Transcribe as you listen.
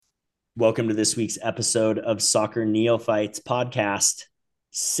Welcome to this week's episode of Soccer Neophytes podcast.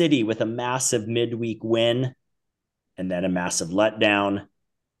 City with a massive midweek win and then a massive letdown.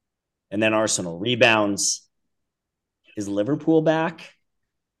 And then Arsenal rebounds. Is Liverpool back?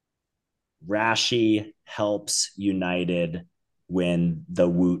 Rashi helps United win the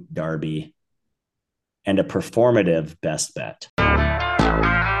Woot Derby. And a performative best bet.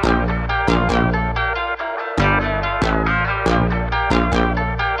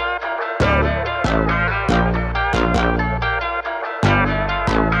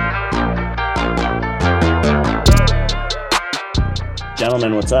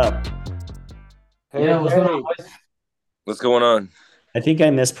 Gentlemen, what's up? Hey, yeah, what's going on, boys? What's going on? I think I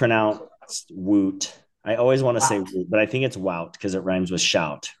mispronounced Woot. I always want to say Woot, but I think it's Wout because it rhymes with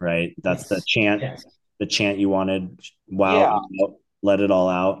shout, right? That's the chant. Yes. The chant you wanted. Wow, yeah. Let it all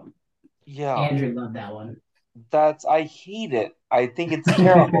out. Yeah, Andrew loved that one. I hate it. I think it's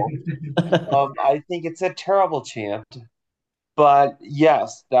terrible. I think it's a terrible chant. But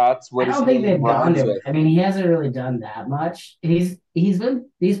yes, that's what I don't think they've gone to it. I mean, he hasn't really done that much. He's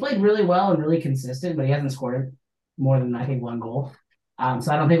played really well and really consistent, but he hasn't scored more than I think one goal.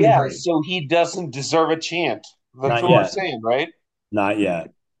 So I don't think. Yeah, so he doesn't deserve a chant. That's what we're saying, right? Not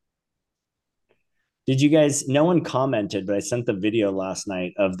yet. Did you guys? No one commented, but I sent the video last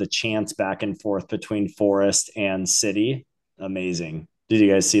night of the chants back and forth between Forest and City. Amazing. Did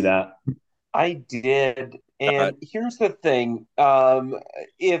you guys see that? I did. And here's the thing.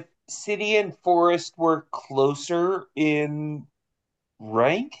 If City and Forest were closer in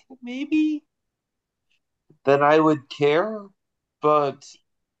rank, maybe, then I would care. But,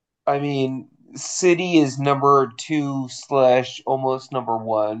 I mean, City is number 2 / almost number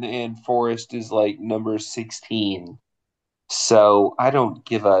 1, and Forest is like number 16. So I don't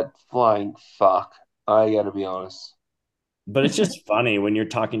give a flying fuck. I gotta be honest. But it's just funny when you're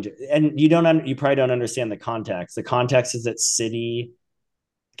talking to, and you probably don't understand the context. The context is that City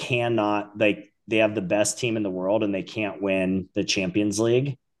cannot, like, they have the best team in the world and they can't win the Champions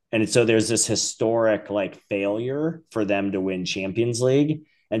League. And so there's this historic like failure for them to win Champions League.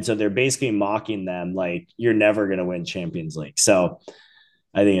 And so they're basically mocking them like, you're never going to win Champions League. So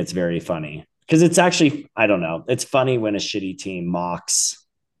I think it's very funny because it's actually, I don't know, it's funny when a shitty team mocks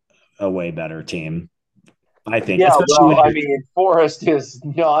a way better team. I think. Yeah, well, I mean, Forest is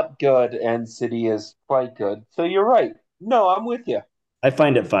not good and City is quite good. So you're right. No, I'm with you. I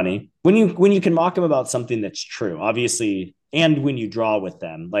find it funny when you can mock them about something that's true, obviously, and when you draw with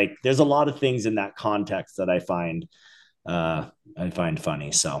them. Like, there's a lot of things in that context that I find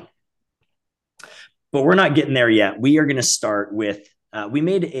funny. So, but we're not getting there yet. We are going to start with. We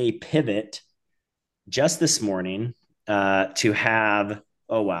made a pivot just this morning to have.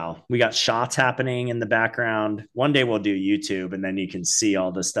 Oh, wow. We got shots happening in the background. One day we'll do YouTube and then you can see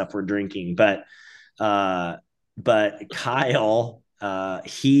all the stuff we're drinking. But Kyle,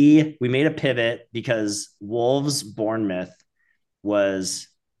 we made a pivot because Wolves Bournemouth was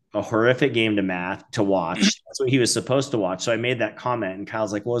a horrific game to watch. That's what he was supposed to watch. So I made that comment and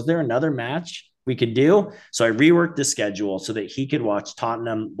Kyle's like, well, is there another match we could do? So I reworked the schedule so that he could watch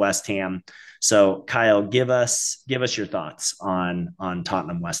Tottenham, West Ham. So Kyle, give us your thoughts on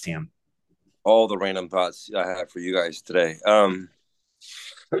Tottenham, West Ham. All the random thoughts I have for you guys today. I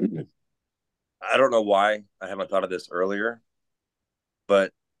don't know why I haven't thought of this earlier,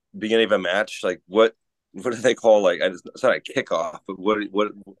 but beginning of a match, like what do they call, like, it's not a kickoff, but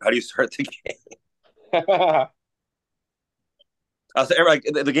how do you start the game? I was like,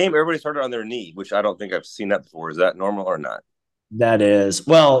 the game, everybody started on their knee, which I don't think I've seen that before. Is that normal or not? That is,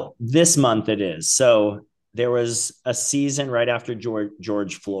 well, this month it is. So there was a season right after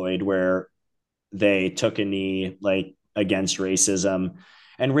George Floyd where they took a knee, like, against racism,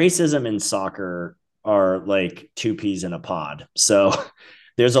 and racism in soccer are like two peas in a pod. So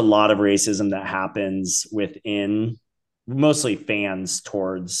there's a lot of racism that happens within, mostly fans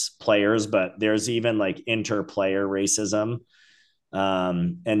towards players, but there's even like inter-player racism.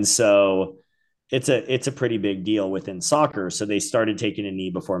 And so it's a pretty big deal within soccer. So they started taking a knee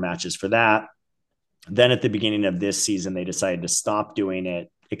before matches for that. Then at the beginning of this season, they decided to stop doing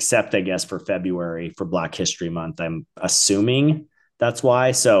it, except I guess for February, for Black History Month. I'm assuming that's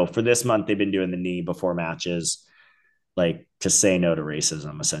why. So for this month, they've been doing the knee before matches, like to say no to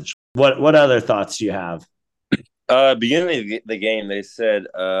racism, essentially. What other thoughts do you have? Beginning of the game, they said,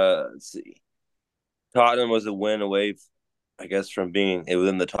 let's see, Tottenham was a win away, I guess, from being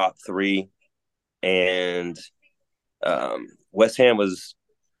within the top 3. And West Ham was,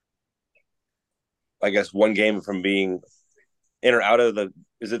 I guess, one game from being in or out of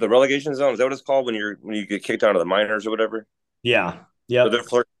is it the relegation zone? Is that what it's called when you get kicked out of the minors or whatever? Yeah. Yeah. So they're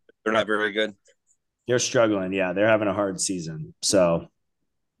flirting They're not very good. They're struggling. Yeah, they're having a hard season. So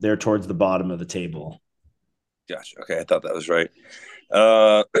they're towards the bottom of the table. Gotcha. Okay, I thought that was right.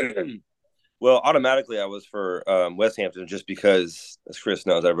 Uh, well, automatically I was for West Hampton just because, as Chris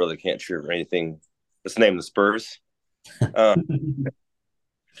knows, I really can't cheer for anything. Let's name the Spurs. But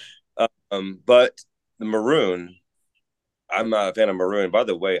the Maroon, I'm not a fan of Maroon. By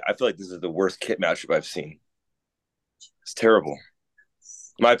the way, I feel like this is the worst kit matchup I've seen. It's terrible.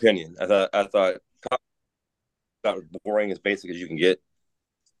 My opinion. I thought about boring as basic as you can get.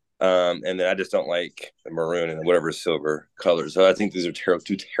 And then I just don't like the maroon and whatever silver colors. So I think these are two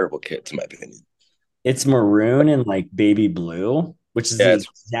terrible kits, in my opinion. It's maroon and like baby blue, which is Yeah, the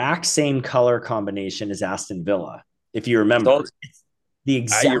exact same color combination as Aston Villa. If you remember, all, it's the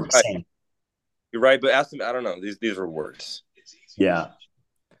exact same. You're right, but Aston, I don't know. These are worse. Yeah.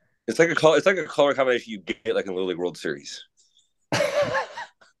 It's like a color combination you get like in Little League World Series.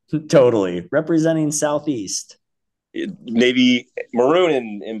 Totally. Representing Southeast. Maybe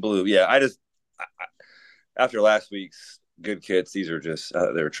maroon and blue. Yeah, after last week's good kits, these are just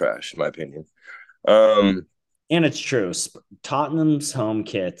they're trash in my opinion. And it's true. Tottenham's home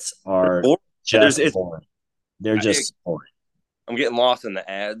kits are just boring. They're just boring. I'm getting lost in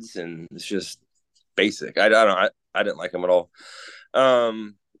the ads, and it's just basic. I don't know. I didn't like them at all.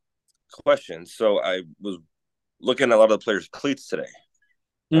 Question. So I was looking at a lot of the players' cleats today.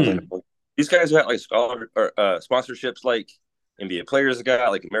 Like, these guys got like scholar or sponsorships like NBA players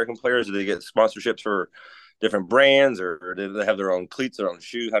got, like American players. Do they get sponsorships for different brands, or do they have their own cleats, their own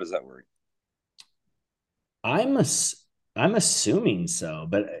shoe? How does that work? I'm assuming so,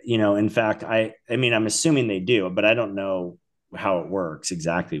 but in fact, I mean, I'm assuming they do, but I don't know how it works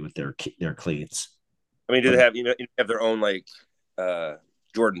exactly with their cleats. I mean, do they have have their own like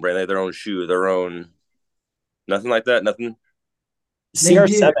Jordan brand? They have their own shoe, their own nothing like that. Nothing.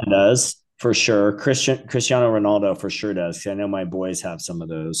 CR7 does for sure. Cristiano Ronaldo for sure does. I know my boys have some of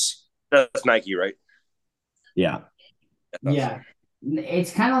those. That's Nike, right? Yeah. Yeah.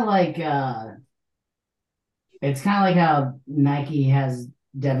 It's kind of like how Nike has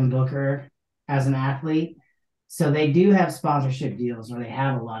Devin Booker as an athlete. So they do have sponsorship deals where they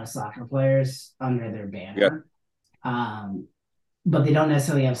have a lot of soccer players under their banner. Yep. But they don't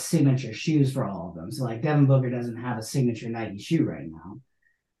necessarily have signature shoes for all of them. So like Devin Booker doesn't have a signature Nike shoe right now.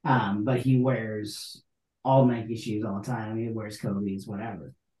 But he wears all Nike shoes all the time. He wears Kobe's,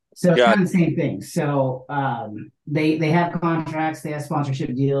 whatever. So it's kind of the same thing. So they have contracts, they have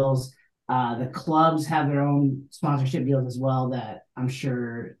sponsorship deals. The clubs have their own sponsorship deals as well that I'm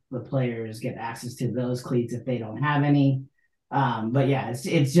sure the players get access to those cleats if they don't have any. But yeah,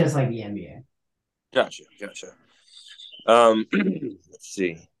 it's just like the NBA. Gotcha. Let's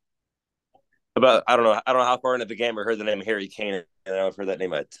see. I don't know how far into the game I heard the name Harry Kane, and I've heard that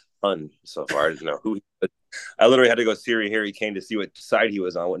name a ton so far. I didn't know who. I literally had to go Siri Harry Kane to see what side he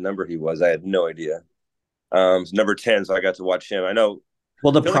was on, what number he was. I had no idea. Number 10, so I got to watch him. I know.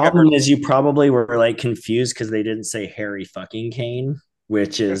 Well, the problem is you probably were like confused because they didn't say Harry fucking Kane,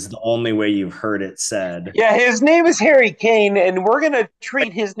 which is the only way you've heard it said. Yeah, his name is Harry Kane, and we're gonna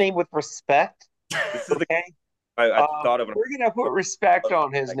treat his name with respect. Okay. I thought of it. We're gonna put respect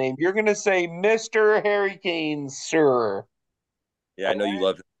on his name. You're gonna say Mr. Harry Kane, sir. Yeah, I know you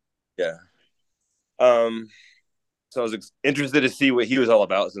love him. Yeah. So I was interested to see what he was all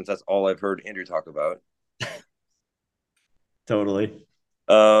about, since that's all I've heard Andrew talk about. Totally.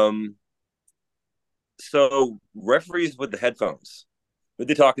 So referees with the headphones, who are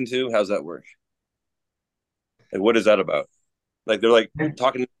they talking to? How's that work? Like, what is that about? Like, they're like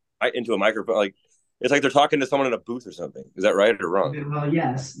talking into a microphone. Like, it's like they're talking to someone in a booth or something. Is that right or wrong? Well,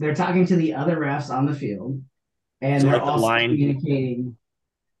 yes, they're talking to the other refs on the field, and they're also communicating.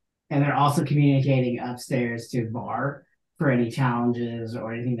 And they're also communicating upstairs to VAR for any challenges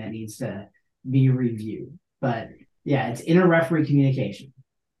or anything that needs to be reviewed. But yeah, it's inter-referee communication.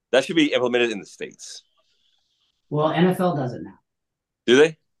 That should be implemented in the States. Well, NFL does it now. Do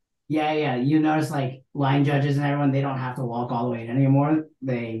they? Yeah. You notice like line judges and everyone, they don't have to walk all the way in anymore.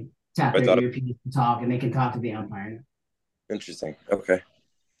 They tap their earpiece and talk, and they can talk to the umpire. Interesting. Okay.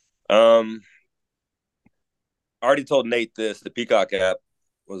 I already told Nate this. The Peacock app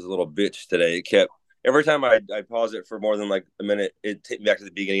was a little bitch today. It kept every time I pause it for more than like a minute, it take me back to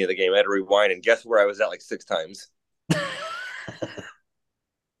the beginning of the game. I had to rewind, and guess where I was at like 6 times.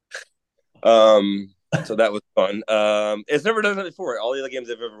 So that was fun. It's never done that before. All the other games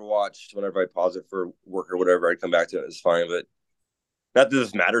I've ever watched, whenever I pause it for work or whatever, I'd come back to it. It's fine, but not that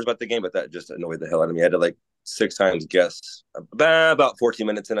this matters about the game, but that just annoyed the hell out of me. I had to like 6 times guess about 14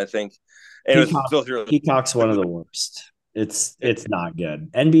 minutes in, I think. And it was still through. Peacock's one of the worst. It's not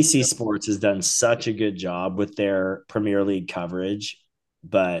good. NBC Sports has done such a good job with their Premier League coverage,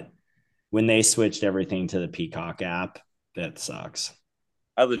 but when they switched everything to the Peacock app, that sucks.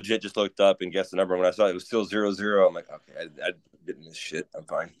 I legit just looked up and guessed the number. When I saw it was still 0-0, I'm like, okay, I didn't miss shit. I'm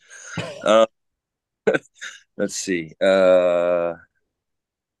fine. Uh, let's see. Let's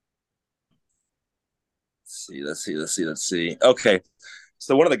see. Okay,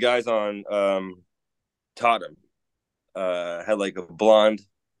 so one of the guys on Tottenham had like a blonde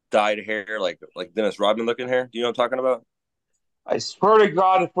dyed hair, like Dennis Rodman looking hair. Do you know what I'm talking about? I swear to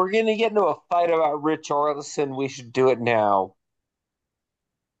God, if we're going to get into a fight about Richarlison, we should do it now.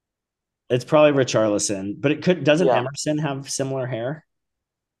 It's probably Richarlison, but doesn't Yeah. Emerson have similar hair?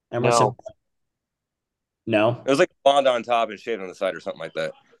 Emerson? No. It was like blonde on top and shaved on the side or something like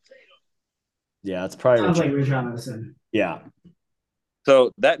that. Yeah, it's probably Sounds like Richarlison. Yeah.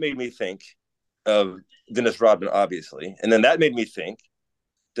 So that made me think of Dennis Rodman, obviously. And then that made me think,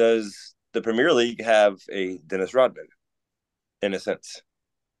 does the Premier League have a Dennis Rodman, in a sense?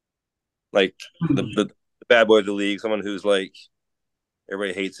 Like the bad boy of the league, someone who's like,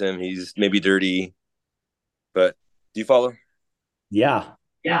 everybody hates him. He's maybe dirty. But do you follow? Yeah,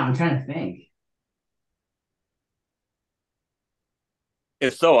 I'm trying to think.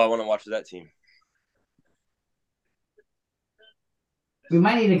 If so, I want to watch that team. We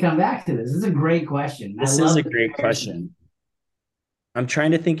might need to come back to this. This is a great question. This is a great question. I'm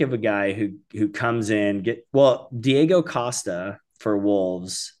trying to think of a guy who comes in. Diego Costa for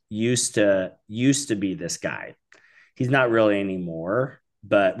Wolves used to be this guy. He's not really anymore,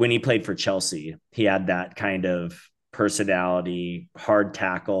 but when he played for Chelsea, he had that kind of personality, hard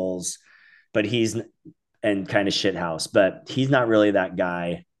tackles, but and kind of shithouse, but he's not really that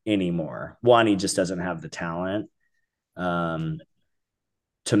guy anymore. One, he just doesn't have the talent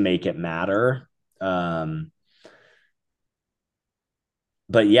to make it matter. But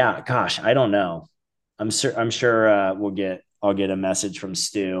yeah, gosh, I don't know. I'm sure I'll get a message from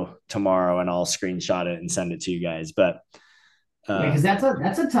Stu tomorrow and I'll screenshot it and send it to you guys. But because that's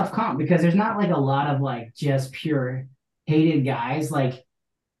a tough comp because there's not like a lot of like just pure hated guys like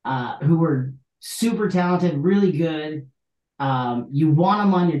who were super talented, really good. You want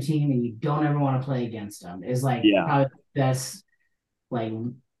them on your team and you don't ever want to play against them. Is like probably the best like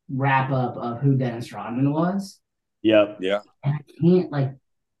wrap up of who Dennis Rodman was. Yep. Yeah. And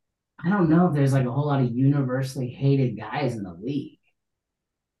I don't know if there's like a whole lot of universally hated guys in the league.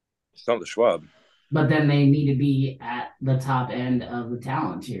 It's not the Schwab. But then they need to be at the top end of the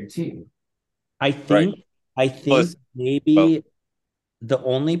talent tier too. I think maybe the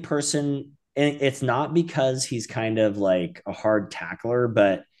only person, and it's not because he's kind of like a hard tackler,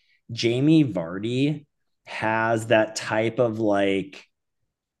 but Jamie Vardy has that type of like,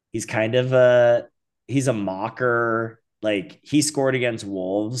 he's a mocker. Like he scored against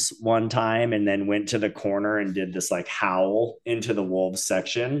Wolves one time and then went to the corner and did this like howl into the Wolves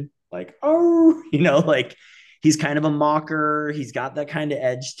section. Like, oh, like he's kind of a mocker. He's got that kind of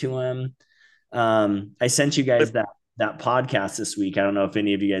edge to him. I sent you guys that podcast this week. I don't know if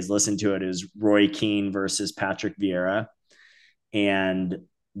any of you guys listened to it. It was Roy Keane versus Patrick Vieira. And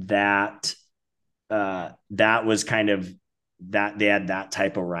that was kind of that they had that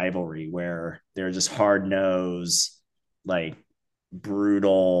type of rivalry where they're just hard nosed, like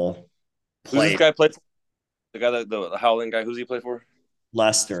brutal play. Who's this guy played for? The guy the howling guy, who's he play for?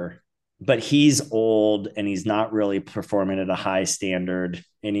 Leicester. But he's old and he's not really performing at a high standard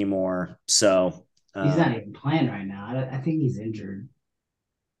anymore. So he's not even playing right now. I think he's injured.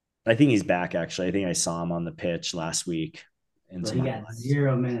 I think he's back, actually. I think I saw him on the pitch last week. And he got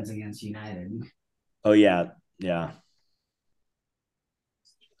 0 minutes against United. Oh, yeah. Yeah.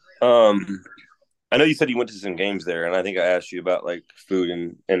 I know you said you went to some games there, and I think I asked you about like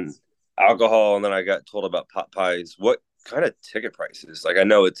food and alcohol, and then I got told about pot pies. What kind of ticket prices? Like, I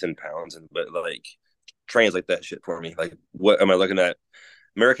know it's in pounds, but like translate that shit for me. Like, what am I looking at?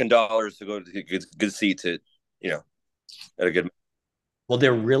 American dollars to go to good seats at a good. Well,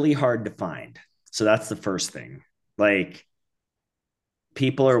 they're really hard to find, so that's the first thing. Like,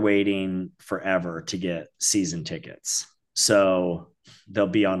 people are waiting forever to get season tickets, so they'll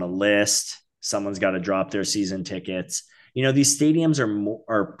be on a list. Someone's got to drop their season tickets. These stadiums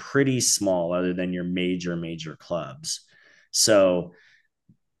are pretty small, other than your major clubs. So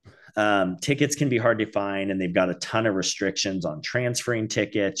tickets can be hard to find, and they've got a ton of restrictions on transferring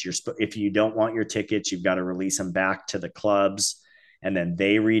tickets. If you don't want your tickets, you've got to release them back to the clubs, and then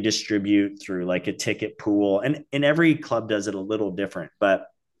they redistribute through like a ticket pool. And every club does it a little different, but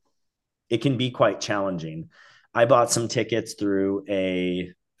it can be quite challenging. I bought some tickets through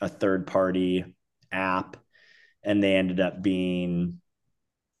a third-party app, and they ended up being,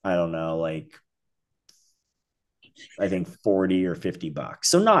 I don't know, like I think 40 or $50.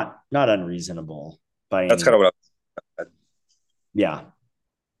 So not unreasonable by That's any. kind of what Yeah.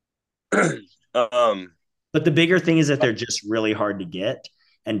 um But the bigger thing is that they're just really hard to get.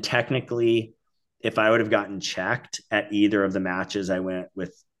 And technically, if I would have gotten checked at either of the matches I went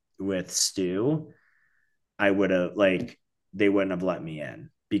with Stu, I would have like they wouldn't have let me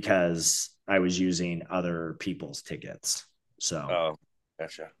in because I was using other people's tickets. So oh,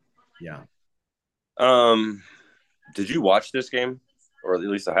 gotcha. yeah. Did you watch this game, or at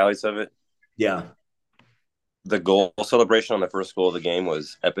least the highlights of it? Yeah. The goal celebration on the first goal of the game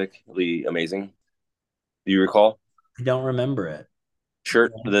was epically amazing. Do you recall? I don't remember it.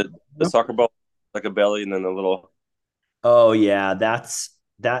 Shirt, the soccer ball, like a belly, and then the little. Oh yeah, that's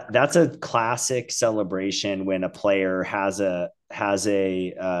a classic celebration when a player has a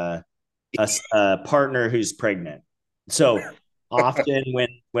partner who's pregnant. So often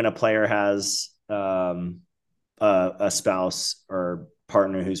when a player has a spouse or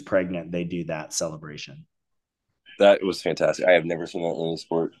partner who's pregnant, they do that celebration. That was fantastic. I have never seen that in any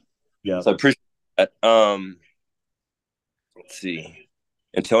sport. Yeah. So I appreciate that. Let's see.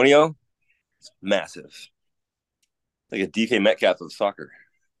 Antonio, massive. Like a DK Metcalf of soccer.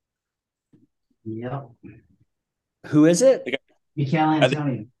 Yep. Who is it? Like, Mikel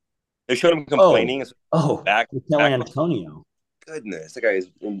Antonio. they showed him complaining. Back Antonio. Goodness, that guy is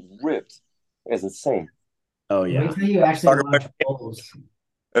ripped. That guy's insane. Oh yeah. Wait till you actually watch Bulls.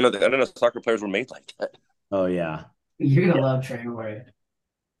 I don't know soccer players were made like that. Oh yeah. You're gonna love Traore.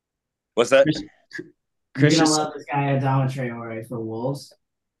 What's that? You're gonna love this guy Adama Traore for Wolves.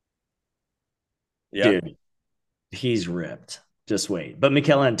 Yeah. Dude, he's ripped. Just wait. But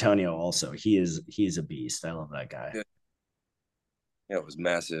Mikel Antonio also, he's a beast. I love that guy. Yeah, it was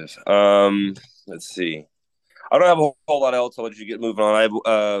massive. Let's see. I don't have a whole lot else. I'll let you get moving on. I have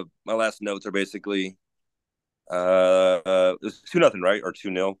my last notes are basically it's 2-0, right? Or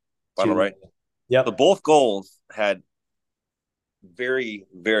 2-0 final, right? Yeah. The both goals had very,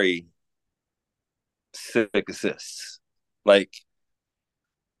 very sick assists. Like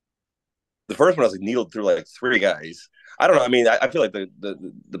the first one, I was like needled through like 3 guys. I don't know. I mean, I feel like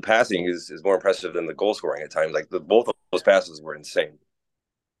the passing is more impressive than the goal scoring at times. Like both of those passes were insane.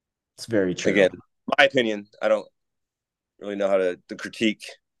 It's very true. Again, my opinion. I don't really know how to critique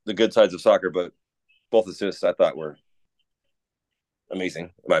the good sides of soccer, but both assists I thought were amazing,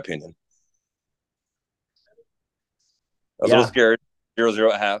 in my opinion. I was a little scared.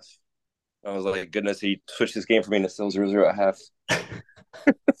 0-0 at half. I was like, goodness, he switched this game for me and it's still 0-0 at half.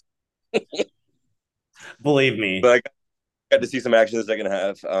 Believe me. But I got to see some action in the second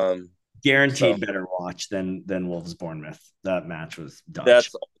half. Guaranteed better watch than Wolves Bournemouth. That match was Dutch.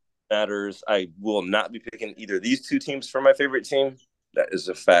 That's all that matters. I will not be picking either of these two teams for my favorite team. That is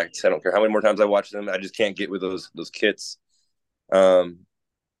a fact. I don't care how many more times I watch them. I just can't get with those kits. But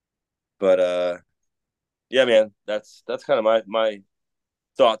yeah, man, that's kind of my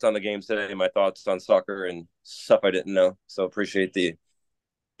thoughts on the game today, my thoughts on soccer and stuff I didn't know. So appreciate the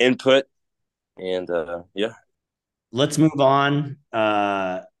input. And yeah. Let's move on.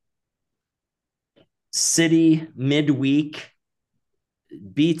 City midweek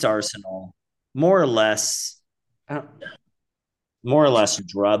beats Arsenal more or less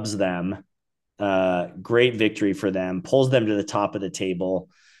drubs them. Great victory for them, pulls them to the top of the table.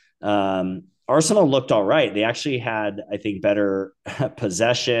 Arsenal looked all right. They actually had, I think, better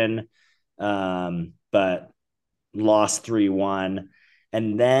possession, but lost 3-1.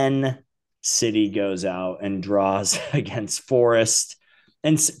 And then City goes out and draws against Forest.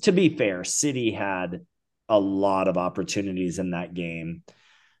 And to be fair, City had a lot of opportunities in that game.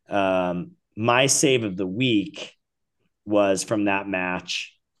 My save of the week was from that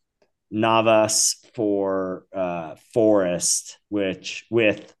match. Navas for Forest,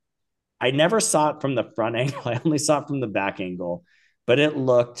 I never saw it from the front angle. I only saw it from the back angle, but it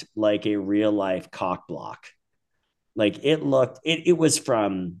looked like a real life cock block. Like it was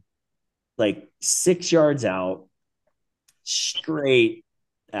from like 6 yards out straight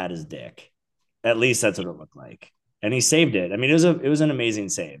at his dick. At least that's what it looked like. And he saved it. I mean, it was an amazing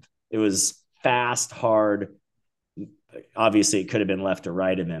save. It was fast, hard. Obviously it could have been left or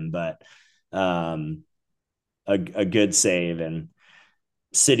right of him, but a good save. And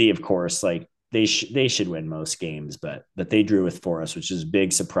City, of course, like they should win most games, but they drew with Forest, which is a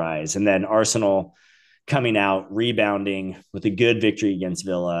big surprise. And then Arsenal coming out, rebounding with a good victory against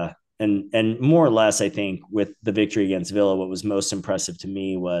Villa. And more or less, I think with the victory against Villa, what was most impressive to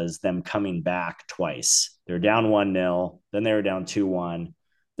me was them coming back twice. They're down 1-0, then they were down 2-1,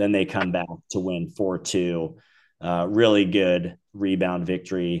 then they come back to win 4-2. Really good rebound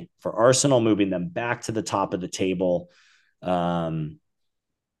victory for Arsenal, moving them back to the top of the table. 2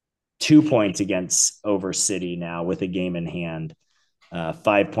 points against over City now with a game in hand.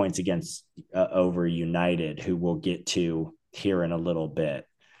 5 points against over United, who we'll get to here in a little bit.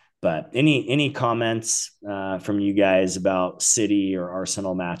 But any comments from you guys about City or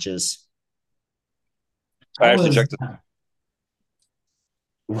Arsenal matches? I actually checked.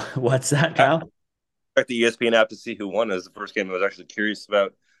 What's that, Kyle? Checked the ESPN app to see who won. As the first game I was actually curious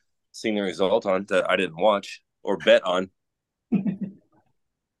about seeing the result on that I didn't watch or bet on.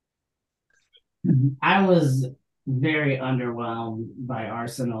 I was very underwhelmed by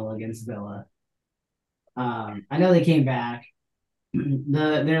Arsenal against Villa. I know they came back.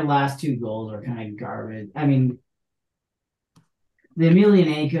 Their last 2 goals are kind of garbage. I mean, the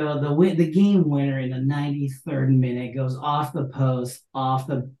Emelianenko, the game winner in the 93rd minute goes off the post, off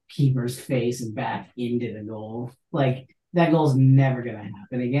the keeper's face, and back into the goal. Like, that goal's never going to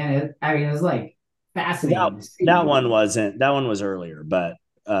happen again. It was like fascinating. That one wasn't. That one was earlier, but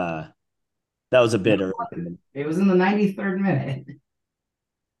that was a bit early. It was in the 93rd minute.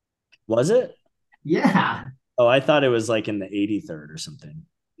 Was it? Yeah. Oh, I thought it was like in the 83rd or something.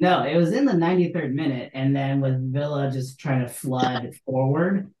 No, it was in the 93rd minute, and then with Villa just trying to flood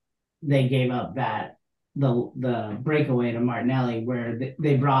forward, they gave up the breakaway to Martinelli where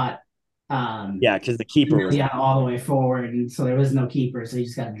they brought because the keeper was all the way forward, and so there was no keeper, so you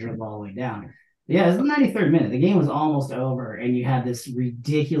just got to dribble all the way down. Yeah, it was the 93rd minute. The game was almost over, and you had this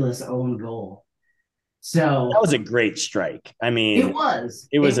ridiculous own goal. So that was a great strike. I mean, it was.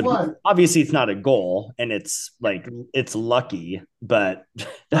 Obviously it's not a goal, and it's lucky, but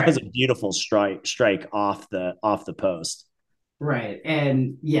that was a beautiful strike off the post. Right.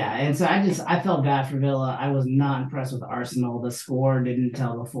 And so I felt bad for Villa. I was not impressed with Arsenal. The score didn't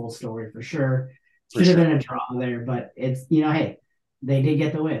tell the full story for sure. Should have been a draw there, but it's hey, they did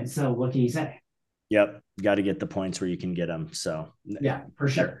get the win. So what can you say? Yep, got to get the points where you can get them. So yeah, for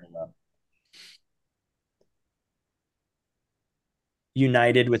sure.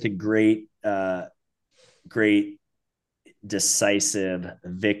 United with a great decisive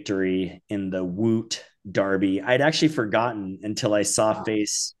victory in the Woot derby. I'd actually forgotten until I saw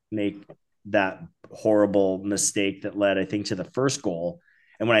Face make that horrible mistake that led, I think, to the first goal.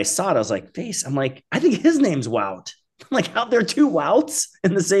 And when I saw it, I was like, Face, I'm like, I think his name's Wout. I'm like, how there are 2 Wouts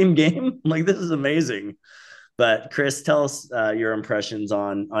in the same game? I'm like, this is amazing. But Chris, tell us your impressions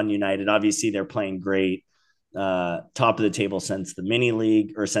on United. Obviously, they're playing great. Top of the table since the mini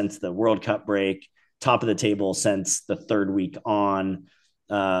league or since the World Cup break, top of the table since the 3rd week on.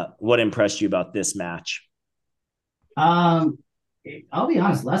 What impressed you about this match? I'll be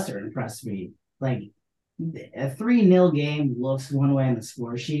honest, Leicester impressed me. Like, a 3-0 game looks one way on the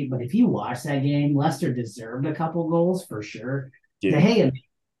score sheet, but if you watch that game, Leicester deserved a couple goals for sure. De Gea made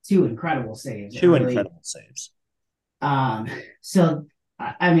 2 incredible saves. Incredible saves. So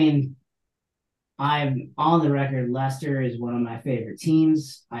I mean, I'm on the record. Leicester is one of my favorite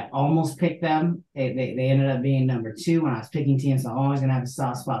teams. I almost picked them. They ended up being number 2 when I was picking teams. So I'm always gonna have a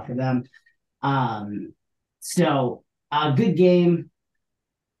soft spot for them. So a good game.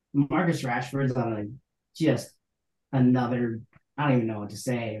 Marcus Rashford's on just another. I don't even know what to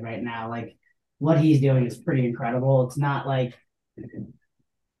say right now. Like, what he's doing is pretty incredible. It's not like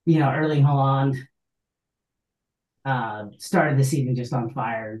Erling Haaland started the season just on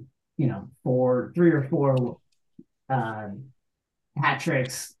fire. 3 or 4 hat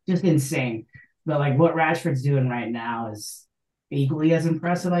tricks, just insane. But like what Rashford's doing right now is equally as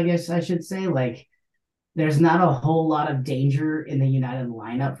impressive, I guess I should say. Like, there's not a whole lot of danger in the United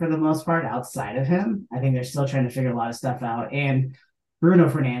lineup for the most part outside of him. I think they're still trying to figure a lot of stuff out. And Bruno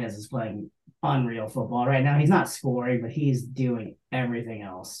Fernandes is playing unreal football right now. He's not scoring, but he's doing everything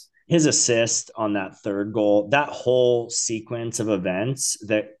else. His assist on that 3rd goal, that whole sequence of events,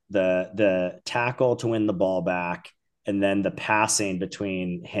 that the tackle to win the ball back, and then the passing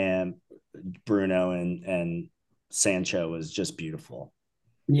between him, Bruno, and Sancho was just beautiful.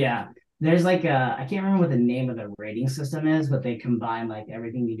 Yeah. There's I can't remember what the name of the rating system is, but they combine like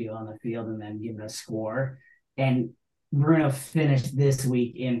everything you do on the field and then give it a score. And Bruno finished this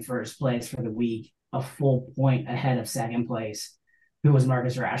week in 1st place for the week, a full point ahead of 2nd place, who was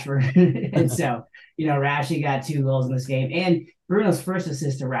Marcus Rashford. And so, Rashy got 2 goals in this game. And Bruno's first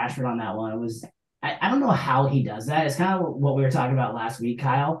assist to Rashford on that one was, I don't know how he does that. It's kind of what we were talking about last week,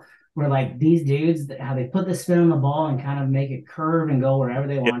 Kyle, where like these dudes, how they put the spin on the ball and kind of make it curve and go wherever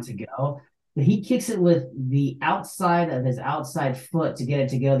they want it to go. But he kicks it with the outside of his outside foot to get it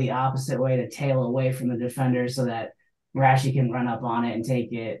to go the opposite way, to tail away from the defender so that Rashy can run up on it and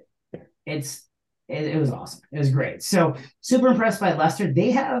take it. It's it was awesome. It was great. So super impressed by Leicester.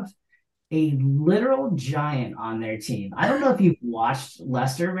 They have a literal giant on their team. I don't know if you've watched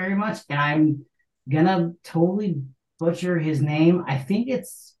Leicester very much, and I'm gonna totally butcher his name. I think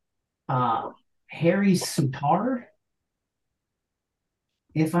it's Harry Sutar.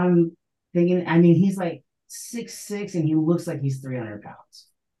 If I'm thinking, I mean, he's like 6'6", and he looks like he's 300 pounds.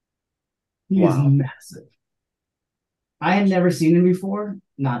 He is massive. I had never seen him before.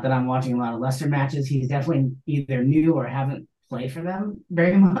 Not that I'm watching a lot of Leicester matches. He's definitely either new or haven't played for them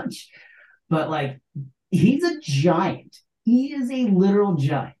very much. But like, he's a giant. He is a literal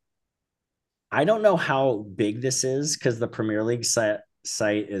giant. I don't know how big this is because the Premier League site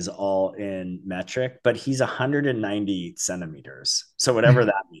is all in metric, but he's 190 centimeters. So whatever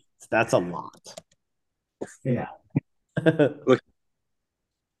that means, that's a lot. Yeah.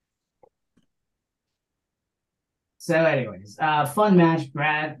 So, anyways, fun match.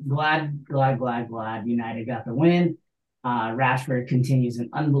 Glad United got the win. Rashford continues an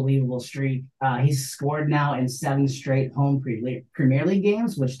unbelievable streak. He's scored now in 7 straight home Premier League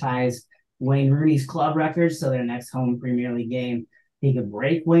games, which ties Wayne Rooney's club record. So their next home Premier League game, he could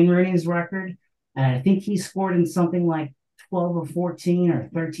break Wayne Rooney's record. And I think he scored in something like 12 of 14 or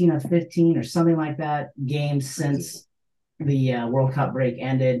 13 of 15 or something like that games since the World Cup break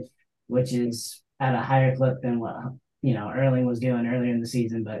ended, which is at a higher clip than what Erling was doing earlier in the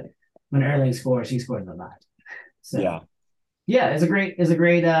season. But when Erling scores, he scores a lot. So yeah, it's a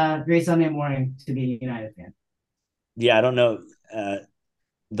great Sunday morning to be a United fan. Yeah, I don't know.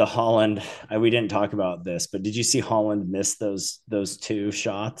 The Haaland, we didn't talk about this, but did you see Haaland miss those 2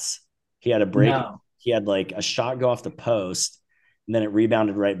 shots? He had a break. No. He had like a shot go off the post, and then it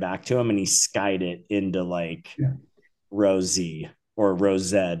rebounded right back to him, and he skied it into Rosie or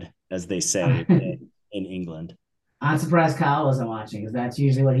Rosed, as they say in England. I'm surprised Kyle wasn't watching, because that's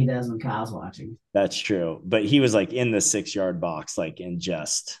usually what he does when Kyle's watching. That's true. But he was like in the 6-yard box, like in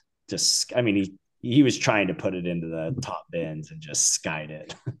just I mean, he was trying to put it into the top bins and just skied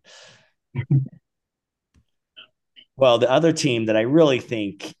it. Well, the other team that I really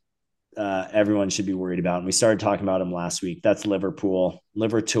think everyone should be worried about, and we started talking about them last week, that's Liverpool.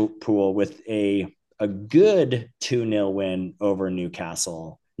 Liverpool with a good 2-0 win over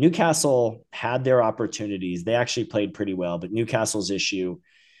Newcastle. Newcastle had their opportunities. They actually played pretty well, but Newcastle's issue,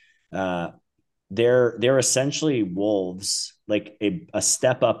 they're essentially Wolves, like a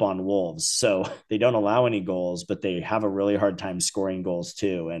step up on Wolves. So they don't allow any goals, but they have a really hard time scoring goals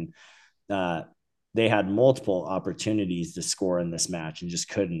too. And they had multiple opportunities to score in this match and just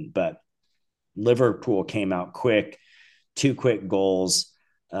couldn't. But Liverpool came out quick, 2 quick goals,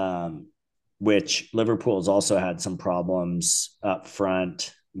 which Liverpool has also had some problems up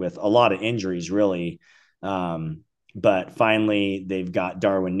front with a lot of injuries, really. But finally, they've got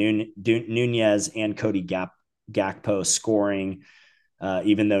Darwin Nunez and Cody Gakpo scoring,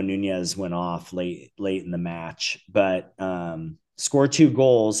 even though Nunez went off late in the match. But scored 2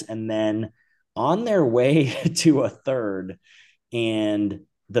 goals, and then on their way to a third, and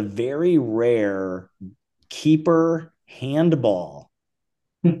the very rare keeper handball.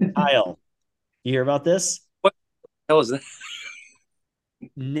 Kyle, you hear about this? What the hell is that?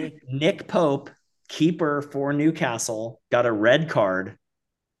 Nick Pope, keeper for Newcastle, got a red card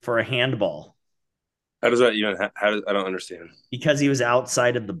for a handball. How does that even? I don't understand. Because he was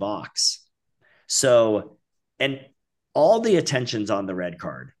outside of the box. So, and all the attention's on the red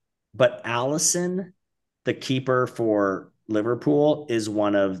card, but Alisson, the keeper for Liverpool, is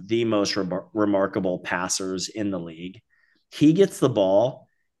one of the most remarkable passers in the league. He gets the ball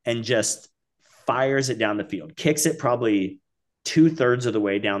and just fires it down the field, kicks it probably 2/3 of the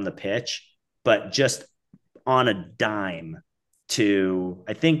way down the pitch, but just on a dime to,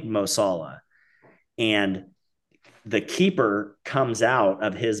 I think, Mo Salah. And the keeper comes out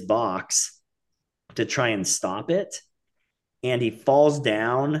of his box to try and stop it, and he falls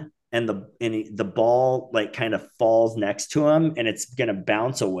down, and the ball like kind of falls next to him, and it's going to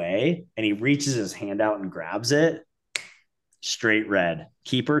bounce away, and he reaches his hand out and grabs it. Straight red.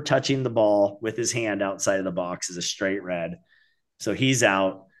 Keeper touching the ball with his hand outside of the box is a straight red. So he's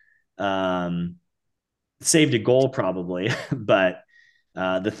out. Saved a goal probably, but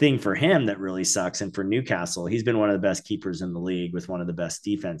the thing for him that really sucks, and for Newcastle, he's been one of the best keepers in the league with one of the best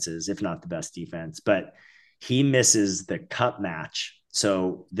defenses, if not the best defense, but he misses the cup match.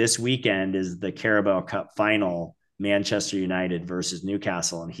 So this weekend is the Carabao Cup final, Manchester United versus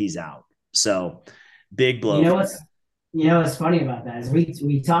Newcastle, and he's out. So big blow. You know what's funny about that is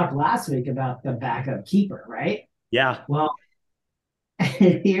we talked last week about the backup keeper, right? Yeah. Well,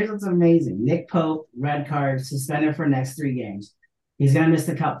 here's what's amazing. Nick Pope, red card, suspended for next 3 games. He's going to miss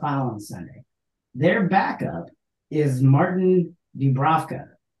the cup final on Sunday. Their backup is Martin Dubravka,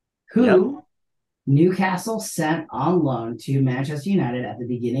 who Newcastle sent on loan to Manchester United at the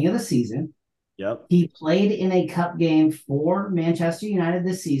beginning of the season. Yep. He played in a cup game for Manchester United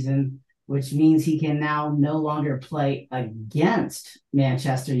this season, which means he can now no longer play against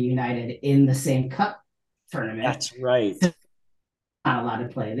Manchester United in the same cup tournament. That's right. Not allowed to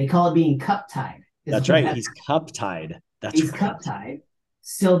play. They call it being cup tied. That's right. He's cup tied. He's cup tied.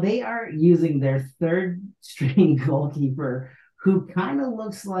 So they are using their third string goalkeeper, who kind of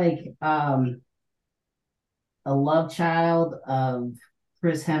looks like a love child of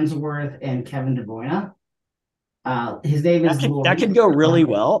Chris Hemsworth and Kevin De Bruyne. His name is that could go really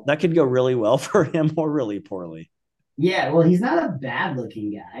well. That could go really well for him or really poorly. Yeah, well, he's not a bad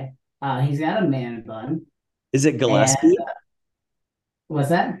looking guy. He's got a man bun. Is it Gillespie? What's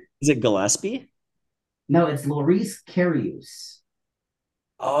that? Is it Gillespie? No, it's Loris Karius.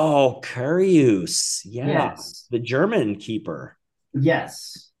 Oh, Karius. Yeah. Yes. The German keeper.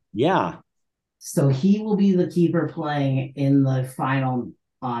 Yes. Yeah. So he will be the keeper playing in the final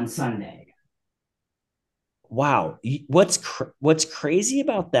on Sunday. Wow. What's crazy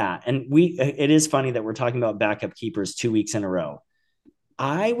about that? And it is funny that we're talking about backup keepers 2 weeks in a row.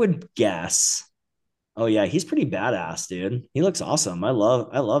 I would guess. Oh yeah, he's pretty badass, dude. He looks awesome. I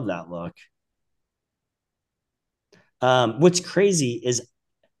love that look. What's crazy is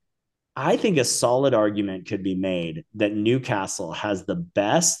I think a solid argument could be made that Newcastle has the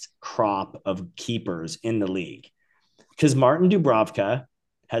best crop of keepers in the league, because Martin Dubravka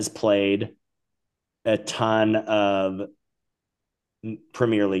has played a ton of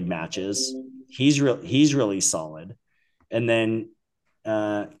Premier League matches. He's really solid. And then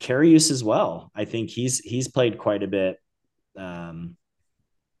Karius as well. I think he's played quite a bit as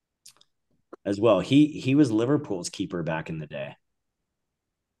well. He was Liverpool's keeper back in the day.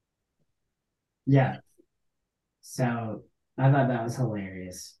 Yeah. So I thought that was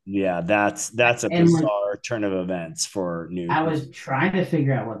hilarious. Yeah, that's a bizarre turn of events for New. I was trying to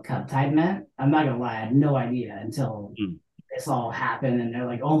figure out what cup tied meant. I'm not gonna lie, I had no idea until this all happened, and they're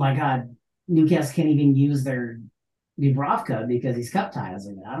like, "Oh my god, Newcastle can't even use their Dubravka because he's cup tied." I was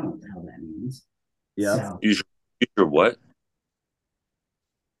like, "I don't know what the hell that means." Yeah. So, use your what?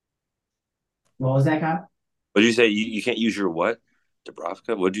 What was that, Kyle? What did you say? You can't use your what?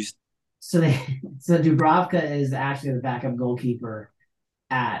 Dubravka? What did you? So Dubravka is actually the backup goalkeeper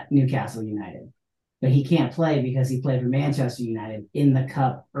at Newcastle United, but he can't play because he played for Manchester United in the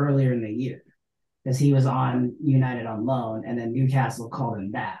cup earlier in the year, because he was on United on loan, and then Newcastle called him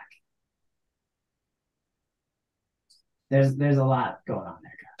back. There's a lot going on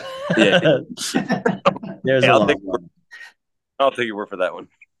there, Kyle. Yeah. There's a lot. I'll take your word for that one.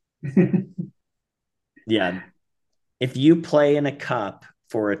 Yeah. If you play in a cup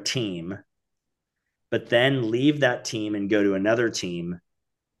for a team, but then leave that team and go to another team,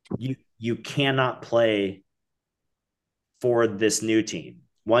 you cannot play for this new team.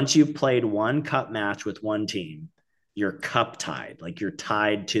 Once you've played one cup match with one team, you're cup tied. Like, you're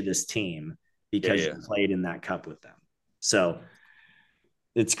tied to this team because you played in that cup with them. So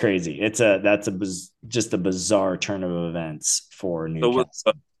it's crazy. That's just a bizarre turn of events for Newcastle.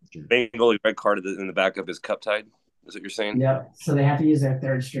 So Bengali red card in the backup is cup tied. Is what you're saying? Yep. So they have to use their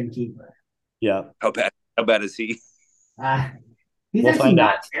third string keeper. Yeah. How bad is he? He's actually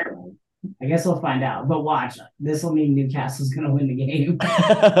not terrible. I guess we'll find out. But watch, this will mean Newcastle's going to win the game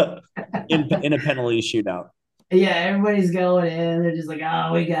in a penalty shootout. Yeah, everybody's going in. They're just like,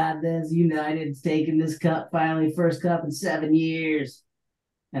 "Oh, we got this. United's taking this cup finally, first cup in 7 years,"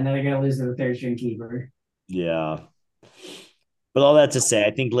 and then they're going to lose to the third string keeper. Yeah. But all that to say,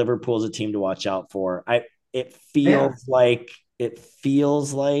 I think Liverpool's a team to watch out for. It feels like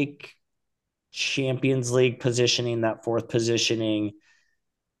Champions League positioning, that fourth positioning.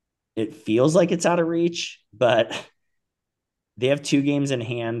 It feels like it's out of reach, but they have 2 games in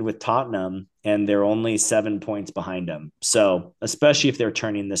hand with Tottenham, and they're only 7 points behind them. So, especially if they're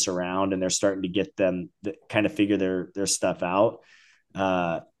turning this around and they're starting to get them kind of figure their stuff out,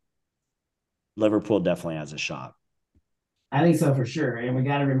 Liverpool definitely has a shot. I think so for sure. And we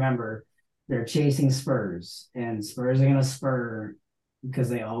got to remember, they're chasing Spurs, and Spurs are going to spur because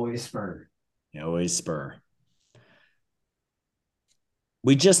they always spur. They always spur.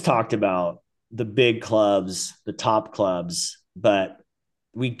 We just talked about the big clubs, the top clubs, but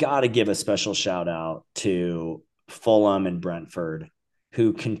we got to give a special shout out to Fulham and Brentford,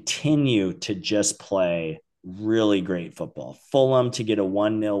 who continue to just play really great football. Fulham to get a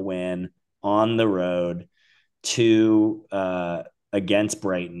 1-0 win on the road against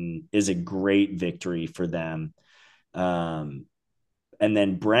Brighton is a great victory for them. And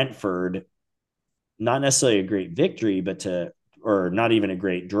then Brentford not necessarily a great victory, or not even a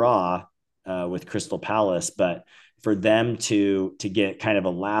great draw with Crystal Palace, but for them to get kind of a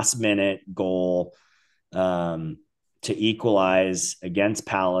last minute goal to equalize against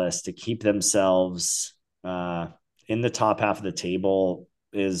Palace, to keep themselves in the top half of the table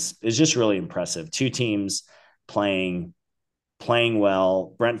is just really impressive. Two teams playing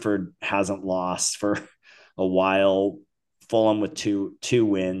well. Brentford hasn't lost for a while. Fulham with two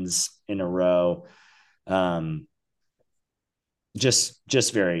wins in a row.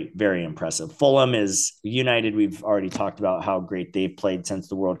 Just very, very impressive. Fulham is United. We've already talked about how great they've played since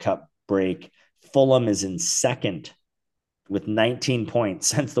the World Cup break. Fulham is in second with 19 points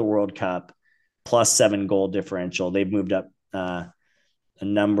since the World Cup, plus 7 goal differential. They've moved up a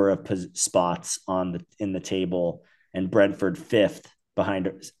number of spots in the table, and Brentford 5th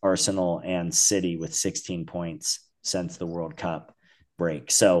behind Arsenal and City with 16 points since the World Cup break.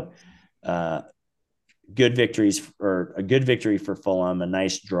 So good victories, or a good victory for Fulham, a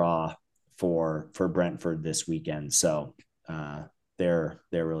nice draw for Brentford this weekend. So they're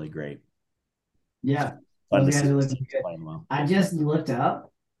really great. Yeah. Those guys are looking good. Well. I just looked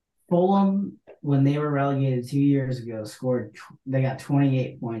up Fulham when they were relegated 2 years ago. They got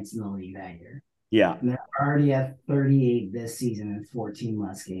 28 points in the league that year. Yeah, and they're already at 38 this season in 14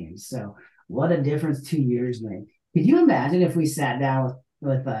 less games. So what a difference 2 years made. Could you imagine if we sat down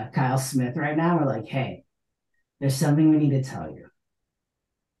with Kyle Smith right now? We're like, hey, there's something we need to tell you.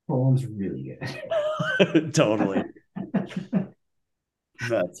 Fulham's really good. Totally.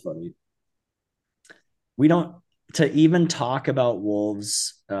 That's funny. We don't, to even talk about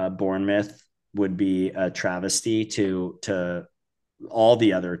Wolves, Bournemouth would be a travesty to all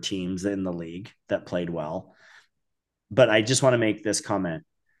the other teams in the league that played well. But I just want to make this comment.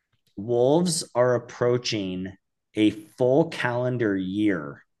 Wolves are approaching a full calendar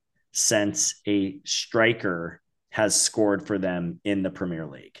year since a striker has scored for them in the Premier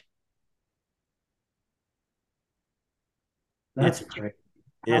League. That's great.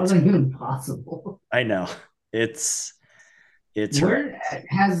 How is it even possible? I know. It's where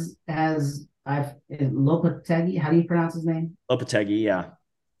has Lopetegui, how do you pronounce his name? Lopetegui, yeah.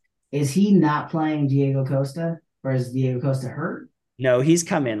 Is he not playing Diego Costa, or is Diego Costa hurt? No, he's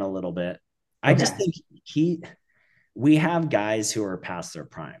come in a little bit. Okay. I just think we have guys who are past their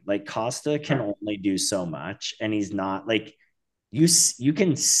prime. Like Costa can only do so much, and he's not like you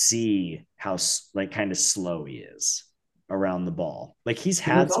can see how like kind of slow he is around the ball. Like he's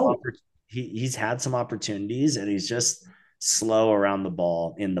had some opportunities, and he's just slow around the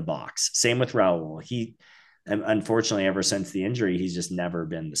ball in the box. Same with Raul. He, unfortunately, ever since the injury, he's just never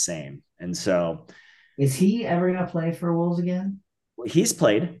been the same. And so, is he ever going to play for Wolves again? He's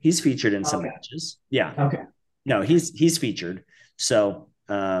played. He's featured in some matches. Yeah. Okay. No, he's featured. So,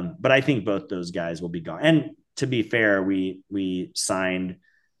 but I think both those guys will be gone. And to be fair, we signed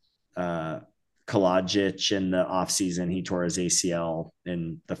Kalajic in the offseason. He tore his ACL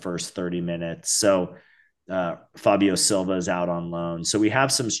in the first 30 minutes. So Fabio Silva is out on loan. So we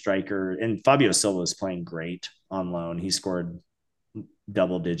have some striker, and Fabio Silva is playing great on loan. He scored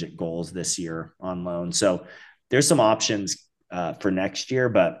double-digit goals this year on loan. So there's some options for next year,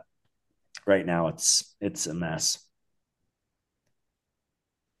 but right now it's a mess.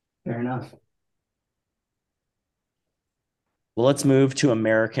 Fair enough. Well, let's move to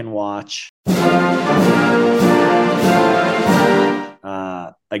American Watch.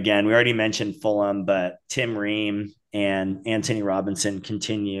 Again, we already mentioned Fulham, but Tim Ream and Anthony Robinson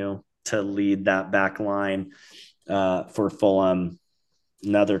continue to lead that back line for Fulham.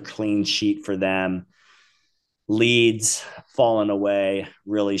 Another clean sheet for them. Leeds fallen away,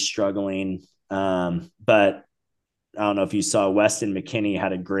 really struggling. But I don't know if you saw, Weston McKennie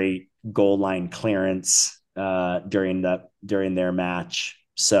had a great goal line clearance during their match.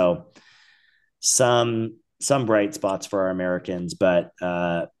 So some bright spots for our Americans, but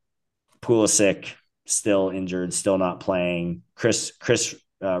Pulisic still injured, still not playing. Chris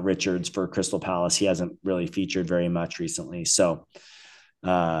Richards for Crystal Palace, he hasn't really featured very much recently. So,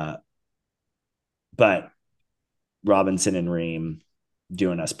 but Robinson and Ream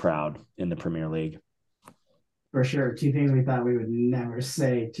doing us proud in the Premier League. For sure. Two things we thought we would never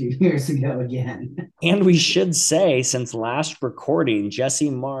say 2 years ago again. And we should say, since last recording, Jesse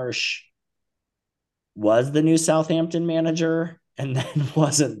Marsch was the new Southampton manager and then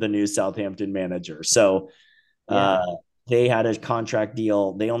wasn't the new Southampton manager. So they had a contract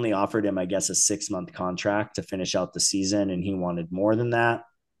deal. They only offered him, I guess, a 6-month contract to finish out the season, and he wanted more than that.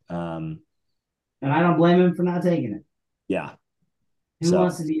 And I don't blame him for not taking it. Yeah. Who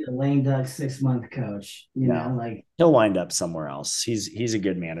wants to be a lame duck 6-month coach? Like he'll wind up somewhere else. He's a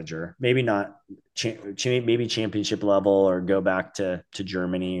good manager. Maybe not, maybe championship level, or go back to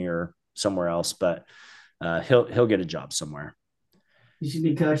Germany or somewhere else. But he'll get a job somewhere. He should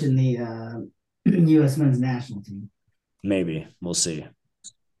be coaching the U.S. men's national team. Maybe we'll see.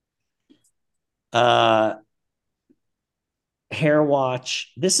 Hair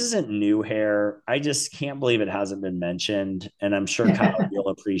watch. This isn't new hair. I just can't believe it hasn't been mentioned, and I'm sure Kyle will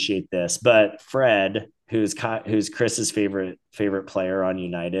appreciate this. But Fred, who's Chris's favorite player on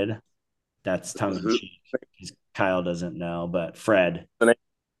United, that's tongue in cheek. Kyle doesn't know, but Fred,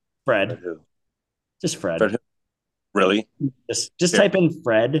 just Fred. Really? Just type in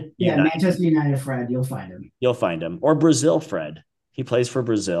Fred. Yeah, United. Manchester United Fred. You'll find him. Or Brazil Fred. He plays for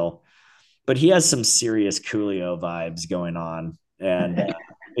Brazil. But he has some serious Coolio vibes going on, and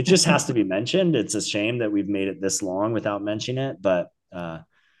it just has to be mentioned. It's a shame that we've made it this long without mentioning it, but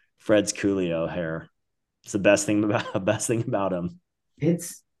Fred's Coolio hair. It's the best thing about him.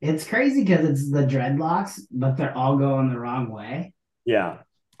 It's crazy because it's the dreadlocks, but they're all going the wrong way. Yeah.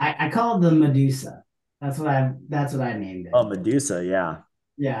 I call it the Medusa. That's what I named it. Oh, Medusa, yeah.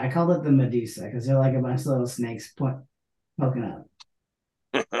 Yeah, I called it the Medusa because they're like a bunch of little snakes poking up.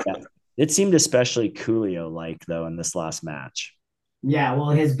 Yeah. It seemed especially Coolio-like, though, in this last match. Yeah, well,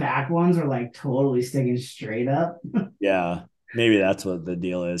 his back ones are like totally sticking straight up. Yeah, maybe that's what the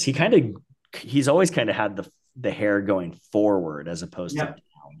deal is. He's always kind of had the hair going forward as opposed to down.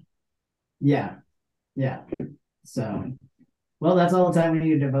 Yeah. So, well, that's all the time we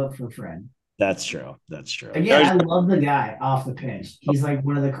need to devote for Fred. That's true. Again, I love the guy off the pitch. He's like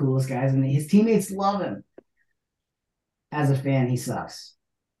one of the coolest guys, and his teammates love him. As a fan, he sucks.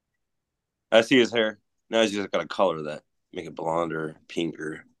 I see his hair. Now he's just got to color that. Make it blonde or pink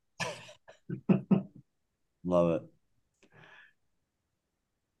or. Love it.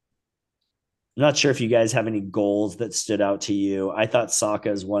 I'm not sure if you guys have any goals that stood out to you. I thought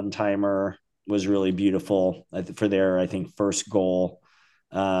Saka's one-timer was really beautiful for their, I think, first goal.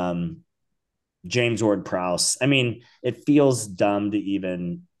 James Ward-Prowse. I mean, it feels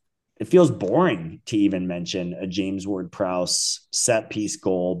boring to even mention a James Ward-Prowse set piece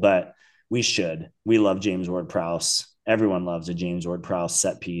goal, but we should. We love James Ward-Prowse. Everyone loves a James Ward-Prowse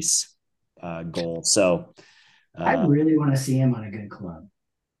set piece goal. So I really want to see him on a good club.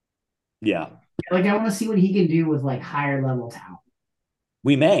 Yeah. Like I want to see what he can do with like higher level talent.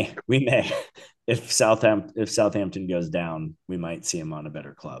 We may. If Southampton goes down, we might see him on a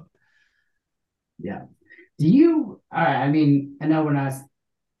better club. Yeah. Do you I mean, I know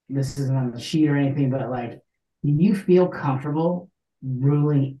this isn't on the sheet or anything, but like, do you feel comfortable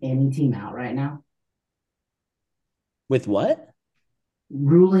ruling any team out right now? With what?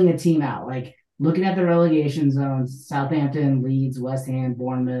 Ruling a team out. Like looking at the relegation zones, Southampton, Leeds, West Ham,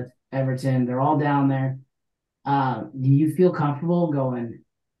 Bournemouth, Everton, they're all down there. Do you feel comfortable going,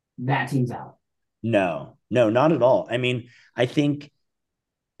 that team's out? No, not at all. I mean, I think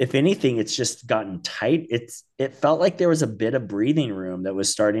if anything, it's just gotten tight. It felt like there was a bit of breathing room that was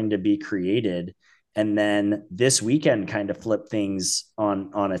starting to be created. And then this weekend kind of flipped things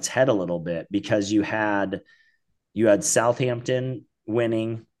on its head a little bit, because you had Southampton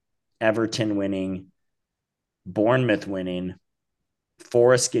winning, Everton winning, Bournemouth winning,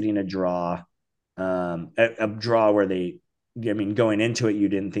 Forest getting a draw where going into it, you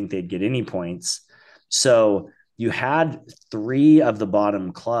didn't think they'd get any points. So you had 3 of the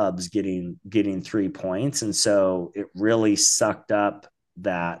bottom clubs getting 3 points. And so it really sucked up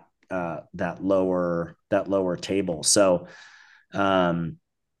that lower table. So,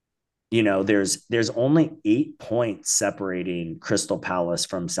 there's only 8 points separating Crystal Palace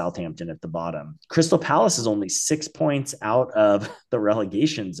from Southampton at the bottom. Crystal Palace is only 6 points out of the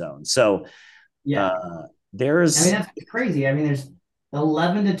relegation zone. So, that's crazy. I mean, there's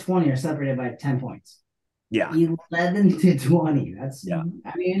 11 to 20 are separated by 10 points. Yeah. 11 to 20.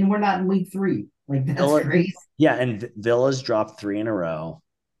 I mean, we're not in week 3. Like, that's crazy. Yeah. And Villa's dropped 3 in a row.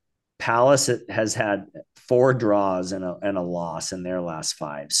 Palace has had 4 draws and a loss in their last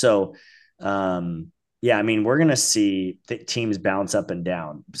 5. So, I mean, we're going to see teams bounce up and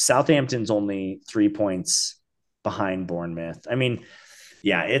down. Southampton's only 3 points behind Bournemouth. I mean,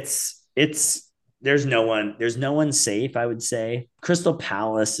 there's no one safe, I would say. Crystal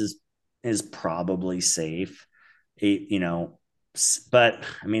Palace is probably safe, but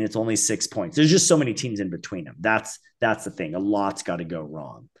I mean, it's only 6 points. There's just so many teams in between them. That's the thing. A lot's got to go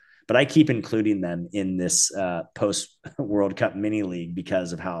wrong. But I keep including them in this post World Cup mini league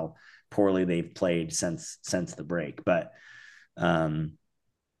because of how poorly they've played since the break. But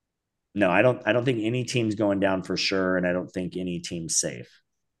No, I don't think any team's going down for sure, and I don't think any team's safe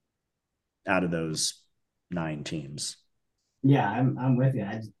out of those 9 teams. Yeah, I'm with you.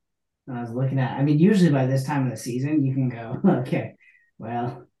 I was looking at. I mean, usually by this time of the season, you can go, okay,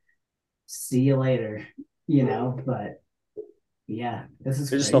 well, see you later, But yeah, this is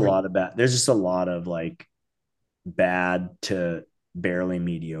There's just crazy. a lot of bad. There's just a lot of like bad to barely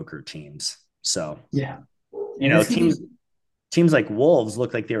mediocre teams. So Yeah, you and know, this could be. teams like Wolves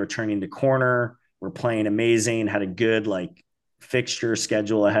looked like they were turning the corner, were playing amazing, had a good like fixture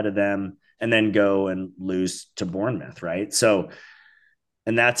schedule ahead of them, and then go and lose to Bournemouth, right? So,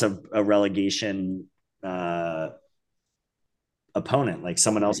 and that's a relegation opponent, like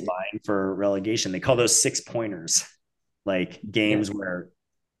someone else vying for relegation. They call those 6 pointers, like Yeah, games where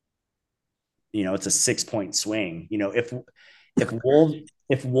it's a 6 point swing.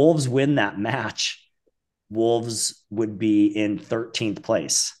 If Wolves win that match, Wolves would be in 13th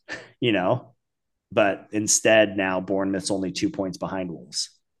place, you know, but instead now Bournemouth's only 2 points behind Wolves.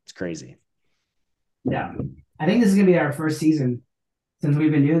 It's crazy. yeah. I think this is gonna be our first season since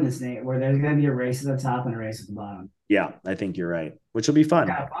we've been doing this, Nate, where there's gonna be a race at the top and a race at the bottom. Yeah, I think you're right, which will be fun.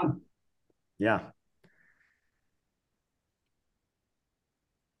 Kind of fun. Yeah.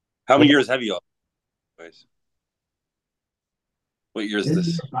 How many Yeah. years have you all? Boys? What year is This is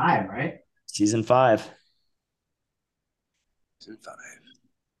year this? 5, right? Season 5. Season 5.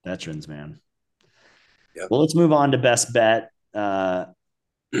 Veterans, man. Yep. Well, let's move on to best bet.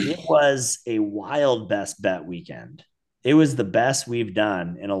 It was a wild best bet weekend. It was the best we've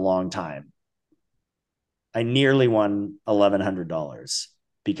done in a long time. I nearly won $1,100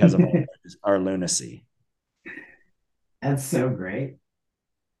 because of our lunacy. That's so great.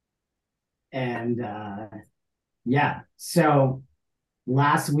 And yeah, so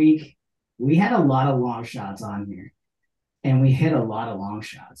last week we had a lot of long shots on here, and we hit a lot of long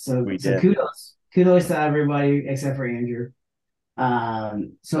shots. So We so did. kudos to everybody except for Andrew.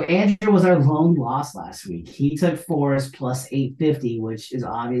 So Andrew was our lone loss last week. He took Forest plus 850, which is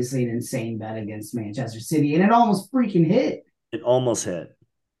obviously an insane bet against Manchester City, and it almost freaking hit. It almost hit.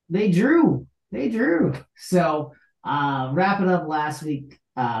 They drew. They drew. So wrapping up last week,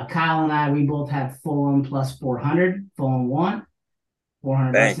 Kyle and I, we both had Fulham plus 400. Fulham won.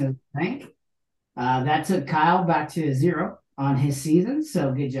 400 bucks in the bank. That took Kyle back to 0 on his season.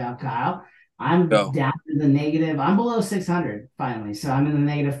 So good job, Kyle. I'm down to the negative. I'm below 600 finally. So I'm in the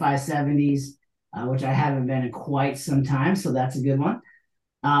negative 570s, which I haven't been in quite some time. So that's a good one.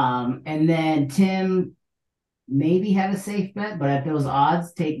 And then Tim maybe had a safe bet, but at those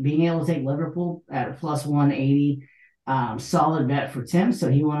odds, being able to take Liverpool at plus 180, solid bet for Tim. So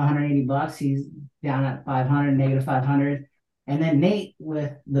he won 180 bucks. He's down at 500, negative 500. And then Nate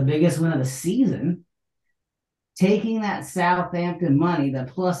with the biggest win of the season, taking that Southampton money, the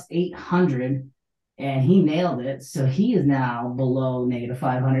plus 800, and he nailed it. So he is now below negative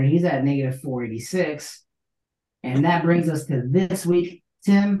 500. He's at negative 486. And that brings us to this week.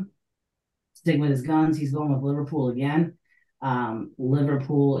 Tim, sticking with his guns, he's going with Liverpool again.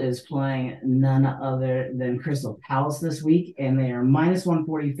 Liverpool is playing none other than Crystal Palace this week, and they are minus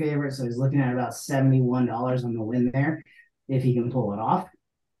 140 favorites. So he's looking at about $71 on the win there if he can pull it off.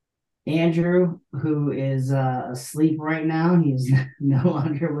 Andrew, who is asleep right now, he's no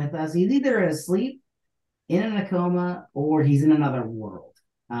longer with us. He's either asleep, in a coma, or he's in another world.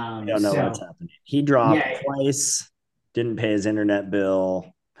 I don't know what's happening. He dropped twice, didn't pay his internet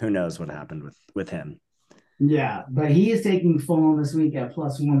bill. Who knows what happened with him? Yeah, but he is taking Fulham this week at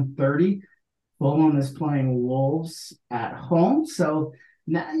plus 130. Fulham is playing Wolves at home, so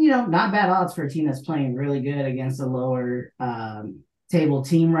not bad odds for a team that's playing really good against a lower table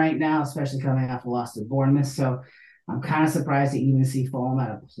team right now, especially coming off a loss to Bournemouth. So I'm kind of surprised to even see Fulham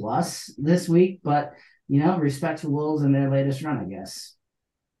at a plus this week, but respect to Wolves in their latest run, I guess.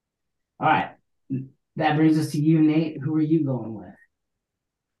 All right, that brings us to you, Nate. Who are you going with?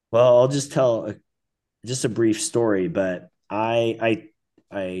 Well, I'll just tell just a brief story, but I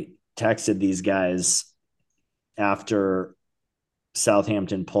texted these guys after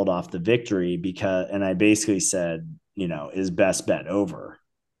Southampton pulled off the victory and I basically said, is best bet over?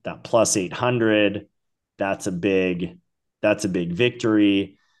 That plus 800, that's a big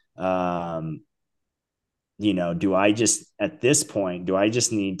victory. At this point, do I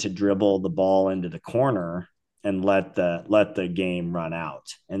just need to dribble the ball into the corner and let the game run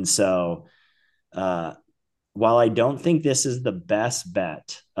out? And so while I don't think this is the best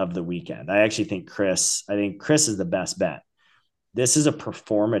bet of the weekend, I actually think Chris is the best bet. This is a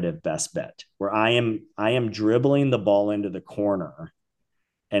performative best bet where I am dribbling the ball into the corner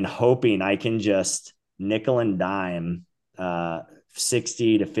and hoping I can just nickel and dime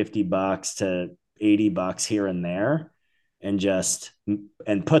 60 to $50 to $80 here and there,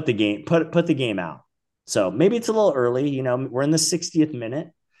 and put the game out. So maybe it's a little early. You know, we're in the 60th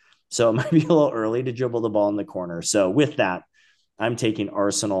minute, so it might be a little early to dribble the ball in the corner. So with that, I'm taking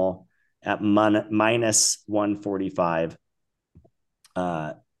Arsenal at minus 145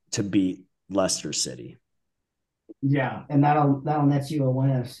 to beat Leicester City. Yeah, and that'll net you a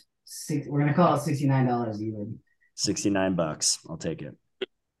win of six. We're gonna call it $69 even. $69. I'll take it.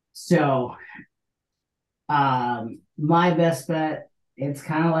 So, my best bet. It's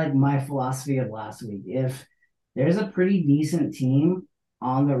kind of like my philosophy of last week. If there's a pretty decent team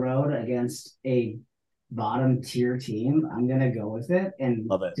on the road against a bottom tier team, I'm gonna go with it. And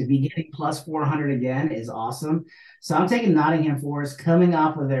Love it. To be getting plus 400 again is awesome. So I'm taking Nottingham Forest coming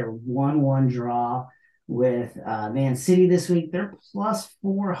off of their 1-1 draw with Man City this week. They're plus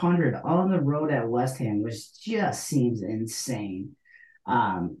 400 on the road at West Ham, which just seems insane.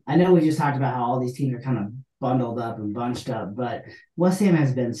 I know we just talked about how all these teams are kind of bundled up and bunched up, but West Ham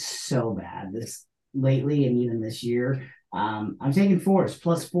has been so bad this lately and even this year. I'm taking Forest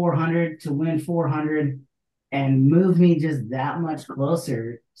plus 400 to win 400 and move me just that much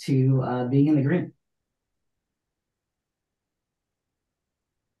closer to being in the green.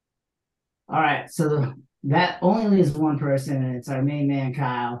 All right, so that only leaves one person, and it's our main man,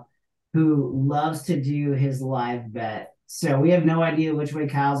 Kyle, who loves to do his live bet. So we have no idea which way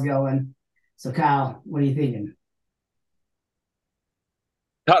Kyle's going. So, Kyle, what are you thinking?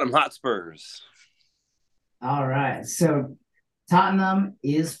 Tottenham Hotspurs. All right, so Tottenham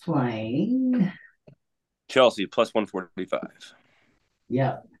is playing Chelsea plus 145.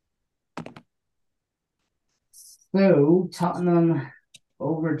 Yep. So Tottenham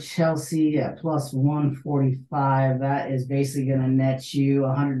over Chelsea at plus 145. That is basically going to net you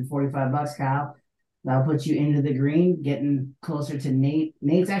 $145, Kyle. That'll put you into the green, getting closer to Nate.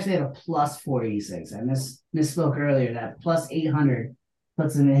 Nate's actually at a plus 486. I misspoke earlier. That plus 800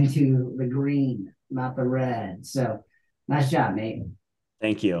 puts him into the green, not the red. So nice job, Nate.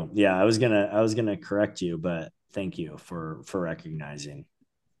 Thank you. Yeah, I was gonna correct you, but thank you for recognizing.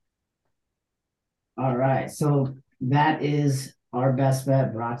 All right. So that is our best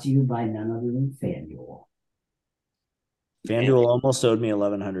bet, brought to you by none other than FanDuel. FanDuel almost owed me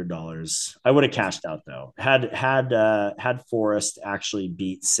 $1,100. I would have cashed out though. Had Forest actually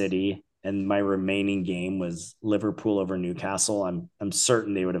beat City, and my remaining game was Liverpool over Newcastle, I'm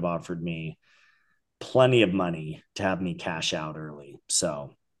certain they would have offered me plenty of money to have me cash out early.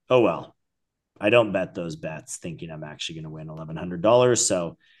 So, oh well. I don't bet those bets thinking I'm actually going to win $1,100.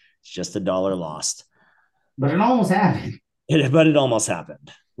 So it's just $1 lost. But it almost happened. But it almost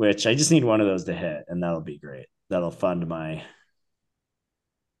happened, which I just need one of those to hit, and that'll be great. That'll fund my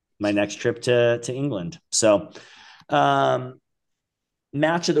next trip to England. So,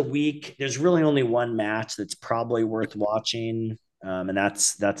 match of the week. There's really only one match that's probably worth watching, and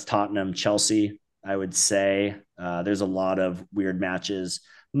that's Tottenham Chelsea. I would say there's a lot of weird matches,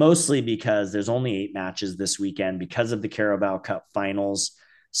 mostly because there's only 8 matches this weekend because of the Carabao Cup finals.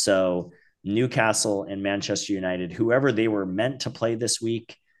 So Newcastle and Manchester United, whoever they were meant to play this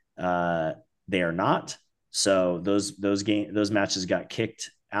week, they are not. So those matches got kicked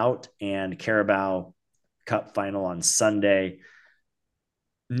out, and Carabao Cup final on Sunday.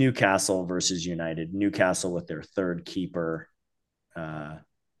 Newcastle versus United. Newcastle with their third keeper.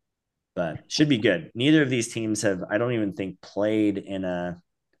 But should be good. Neither of these teams have, I don't even think, played in a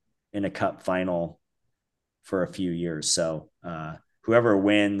cup final for a few years. So whoever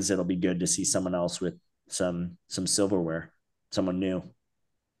wins, it'll be good to see someone else with some silverware, someone new.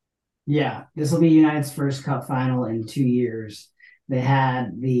 Yeah, this will be United's first cup final in 2 years. They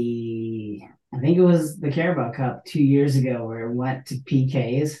had I think it was the Carabao Cup 2 years ago where it went to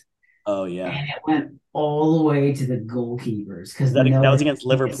PKs. Oh yeah, and it went all the way to the goalkeepers because that was against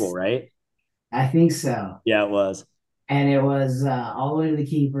Liverpool, right? I think so. Yeah, it was. And it was all the way to the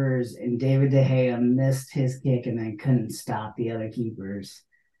keepers, and David De Gea missed his kick and then couldn't stop the other keepers.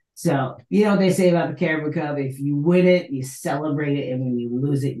 So, you know what they say about the Carabao Cup? If you win it, you celebrate it, and when you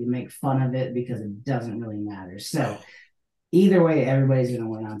lose it, you make fun of it because it doesn't really matter. So, either way, everybody's going to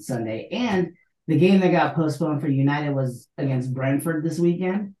win on Sunday. And the game that got postponed for United was against Brentford this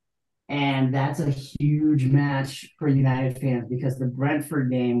weekend. And that's a huge match for United fans because the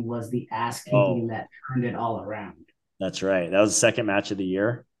Brentford game was the ass kicking that turned it all around. That's right. That was the second match of the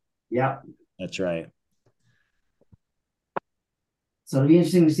year. Yep. That's right. So it'll be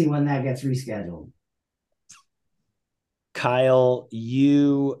interesting to see when that gets rescheduled. Kyle,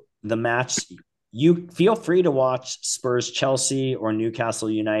 the match You feel free to watch Spurs Chelsea or Newcastle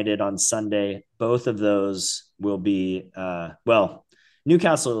United on Sunday. Both of those will be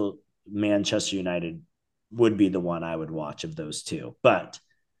Newcastle Manchester United would be the one I would watch of those two. But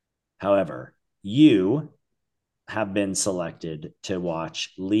however, you have been selected to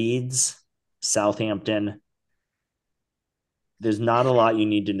watch Leeds, Southampton. There's not a lot you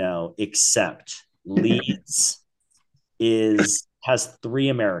need to know except Leeds has 3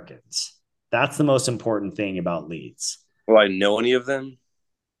 Americans. That's the most important thing about Leeds. Will I know any of them?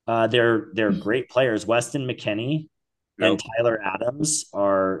 They're great players. Weston McKennie and Tyler Adams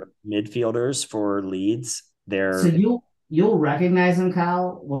are midfielders for Leeds. So you'll recognize them,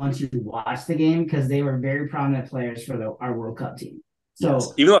 Kyle, once you watch the game because they were very prominent players for our World Cup team. So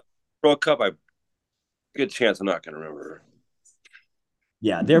yes. Even though World Cup, good chance I'm not going to remember.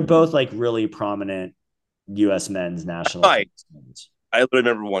 Yeah, they're both like really prominent U.S. men's national teams. I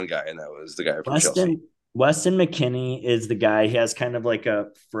remember one guy, and that was the guy from Chelsea. Weston McKennie is the guy. He has kind of like a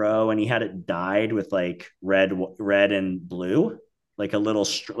fro, and he had it dyed with like red and blue, like a little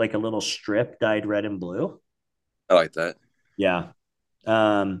strip dyed red and blue. I like that. Yeah,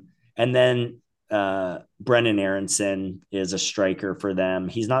 and then Brendan Aronson is a striker for them.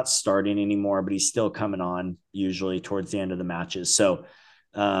 He's not starting anymore, but he's still coming on usually towards the end of the matches. So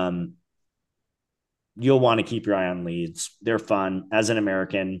you'll want to keep your eye on Leeds. They're fun. As an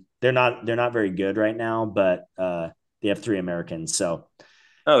American, they're not very good right now, but they have 3 Americans. So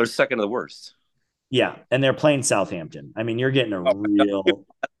they're second to the worst. Yeah, and they're playing Southampton. I mean, you're getting a real.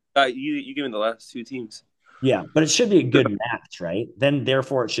 You give me the last 2 teams. Yeah, but it should be a good match, right? Then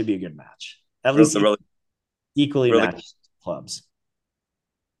therefore, it should be a good match. At least equally matched clubs.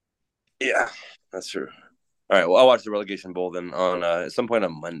 Yeah, that's true. All right, well, I'll watch the relegation bowl then on at some point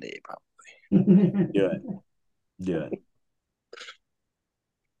on Monday, probably. Do it.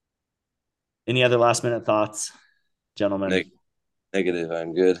 Any other last minute thoughts, gentlemen? Negative.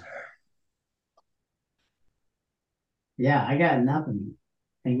 I'm good. Yeah, I got nothing.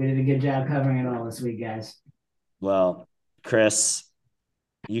 I think we did a good job covering it all this week, guys. Well, Chris,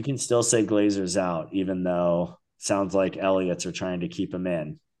 you can still say Glazers out, even though it sounds like Elliots are trying to keep him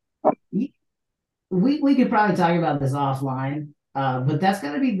in. We could probably talk about this offline, but that's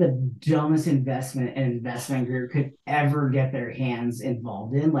got to be the dumbest investment an investment group could ever get their hands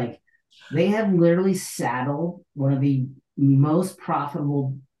involved in. Like, they have literally saddled one of the most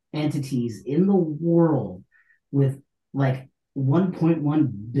profitable entities in the world with like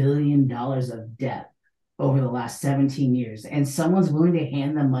 $1.1 billion of debt over the last 17 years. And someone's willing to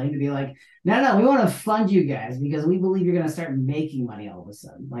hand them money to be like, no, we want to fund you guys because we believe you're going to start making money all of a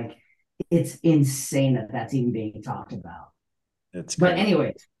sudden. Like, it's insane that that's even being talked about. But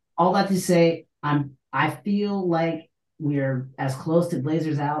anyways, all that to say, I feel like we're as close to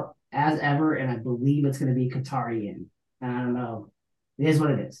Blazers out as ever, and I believe it's going to be Qatari in. And I don't know. It is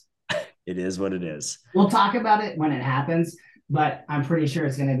what it is. It is what it is. We'll talk about it when it happens, but I'm pretty sure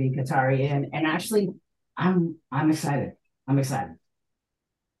it's going to be Qatari in. And actually, I'm excited. I'm excited.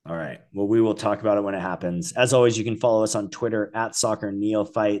 All right. Well, we will talk about it when it happens. As always, you can follow us on Twitter at Soccer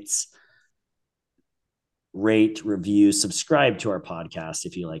Neophytes. Rate, review, subscribe to our podcast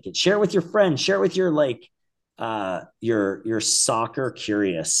if you like it. Share it with your friends. Share it with your your soccer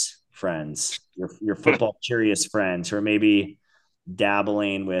curious friends, your football curious friends who are maybe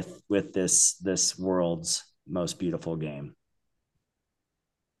dabbling with this world's most beautiful game.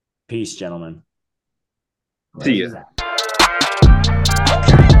 Peace, gentlemen. See you.